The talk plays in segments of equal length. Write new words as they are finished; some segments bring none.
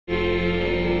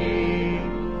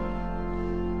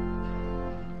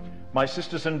My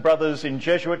sisters and brothers in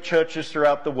Jesuit churches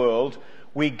throughout the world,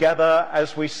 we gather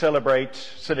as we celebrate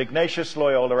St. Ignatius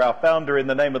Loyola, our founder, in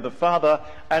the name of the Father,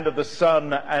 and of the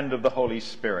Son, and of the Holy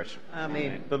Spirit.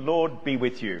 Amen. The Lord be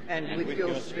with you. And with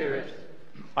your spirit.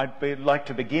 I'd like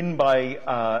to begin by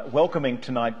welcoming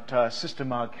tonight Sister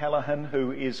Marg Callaghan,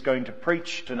 who is going to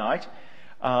preach tonight.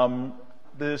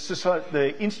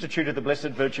 The Institute of the Blessed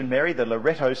Virgin Mary, the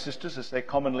Loretto Sisters, as they're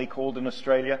commonly called in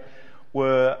Australia,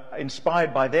 were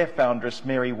inspired by their foundress,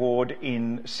 Mary Ward,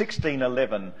 in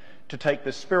 1611 to take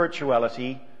the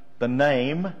spirituality, the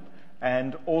name,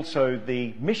 and also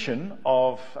the mission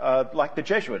of, like the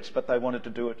Jesuits, but they wanted to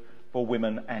do it for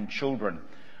women and children.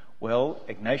 Well,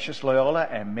 Ignatius Loyola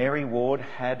and Mary Ward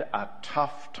had a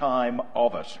tough time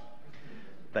of it.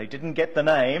 They didn't get the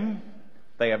name,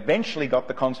 they eventually got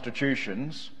the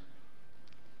constitutions,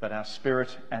 but our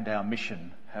spirit and our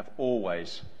mission have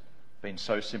always been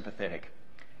so sympathetic.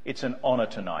 It's an honour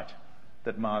tonight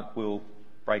that Marg will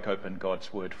break open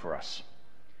God's word for us.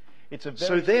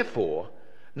 So therefore,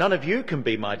 none of you can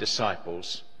be my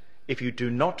disciples if you do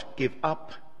not give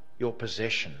up your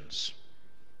possessions.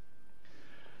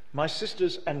 My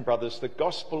sisters and brothers, the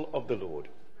gospel of the Lord.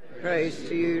 Praise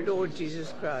to you, Lord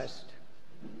Jesus Christ.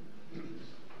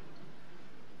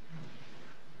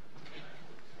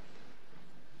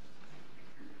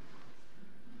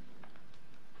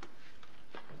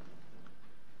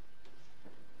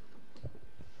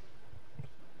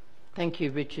 Thank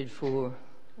you, Richard, for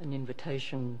an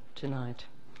invitation tonight.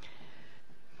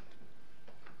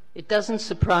 It doesn't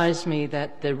surprise me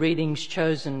that the readings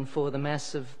chosen for the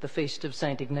Mass of the Feast of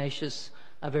St. Ignatius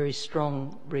are very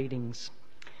strong readings.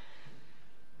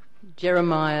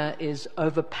 Jeremiah is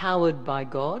overpowered by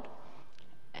God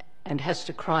and has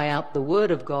to cry out the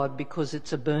word of God because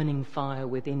it's a burning fire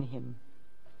within him.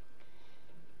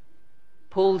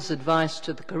 Paul's advice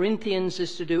to the Corinthians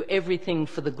is to do everything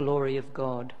for the glory of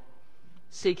God,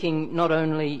 seeking not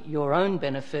only your own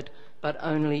benefit,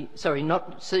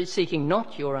 seeking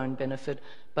not your own benefit,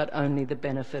 but only the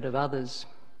benefit of others.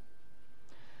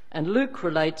 And Luke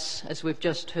relates, as we've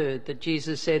just heard, that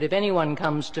Jesus said, if anyone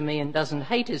comes to me and doesn't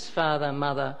hate his father,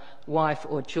 mother, wife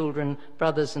or children,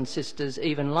 brothers and sisters,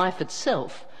 even life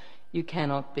itself, you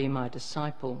cannot be my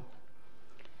disciple.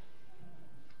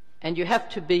 And you have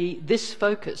to be this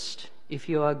focused if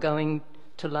you are going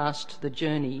to last the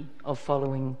journey of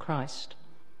following Christ.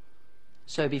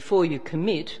 So before you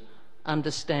commit,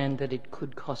 understand that it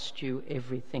could cost you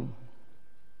everything.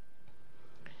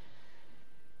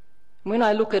 When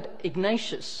I look at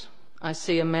Ignatius, I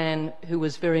see a man who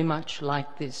was very much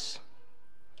like this.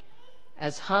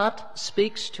 As heart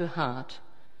speaks to heart,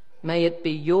 may it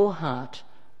be your heart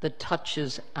that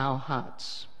touches our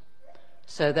hearts,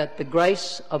 so that the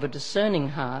grace of a discerning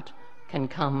heart can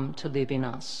come to live in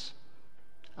us.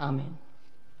 Amen.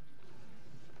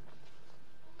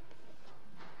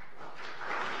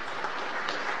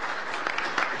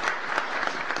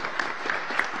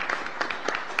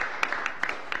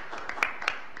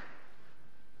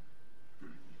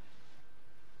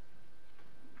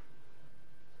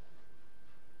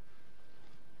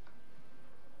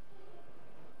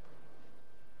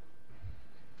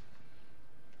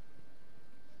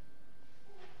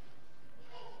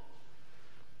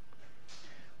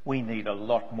 We need a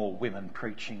lot more women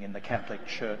preaching in the Catholic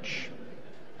Church.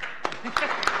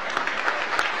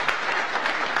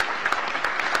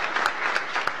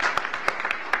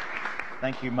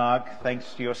 Thank you, Marg.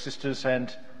 Thanks to your sisters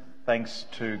and thanks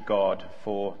to God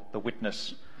for the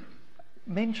witness.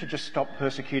 Men should just stop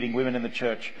persecuting women in the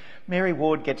church. Mary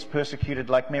Ward gets persecuted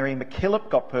like Mary MacKillop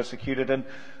got persecuted, and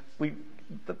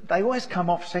they always come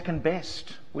off second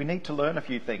best. We need to learn a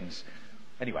few things.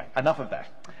 Anyway, enough of that.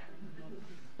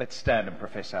 Let's stand and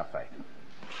profess our faith.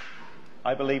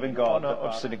 I believe in God,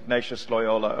 of St. Ignatius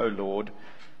Loyola, O Lord.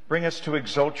 Bring us to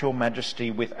exalt your majesty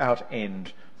without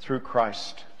end, through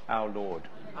Christ our Lord.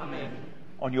 Amen.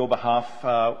 On your behalf,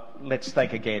 let's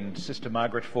thank again Sister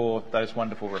Margaret for those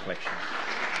wonderful reflections.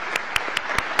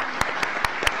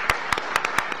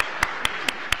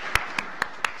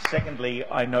 Secondly,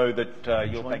 I know that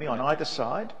you'll join me on either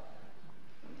side.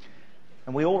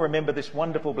 And we all remember this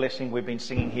wonderful blessing we've been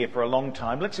singing here for a long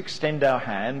time. Let's extend our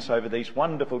hands over these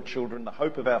wonderful children, the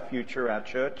hope of our future, our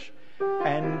church,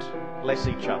 and bless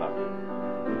each other.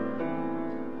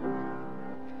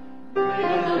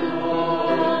 May the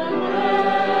Lord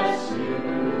bless you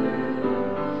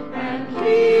and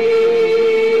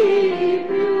keep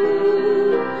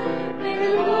you. May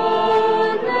the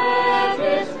Lord let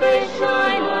his face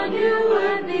shine on you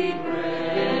and be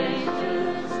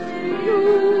gracious to you.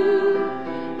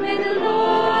 May the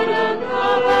Lord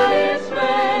uncover his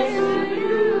face to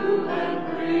you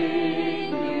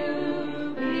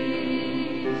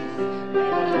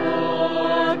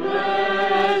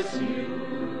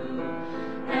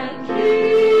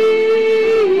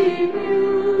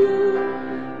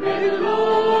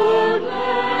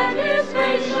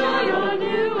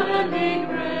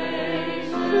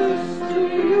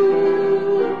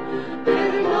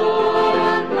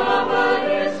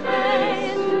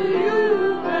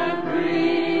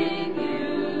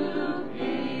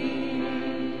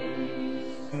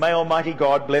may Almighty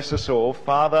God bless us all,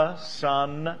 Father,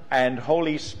 Son, and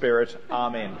Holy Spirit.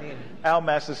 Amen. Our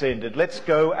Mass is ended. Let's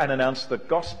go and announce the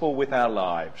gospel with our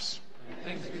lives.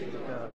 Thanks be to God.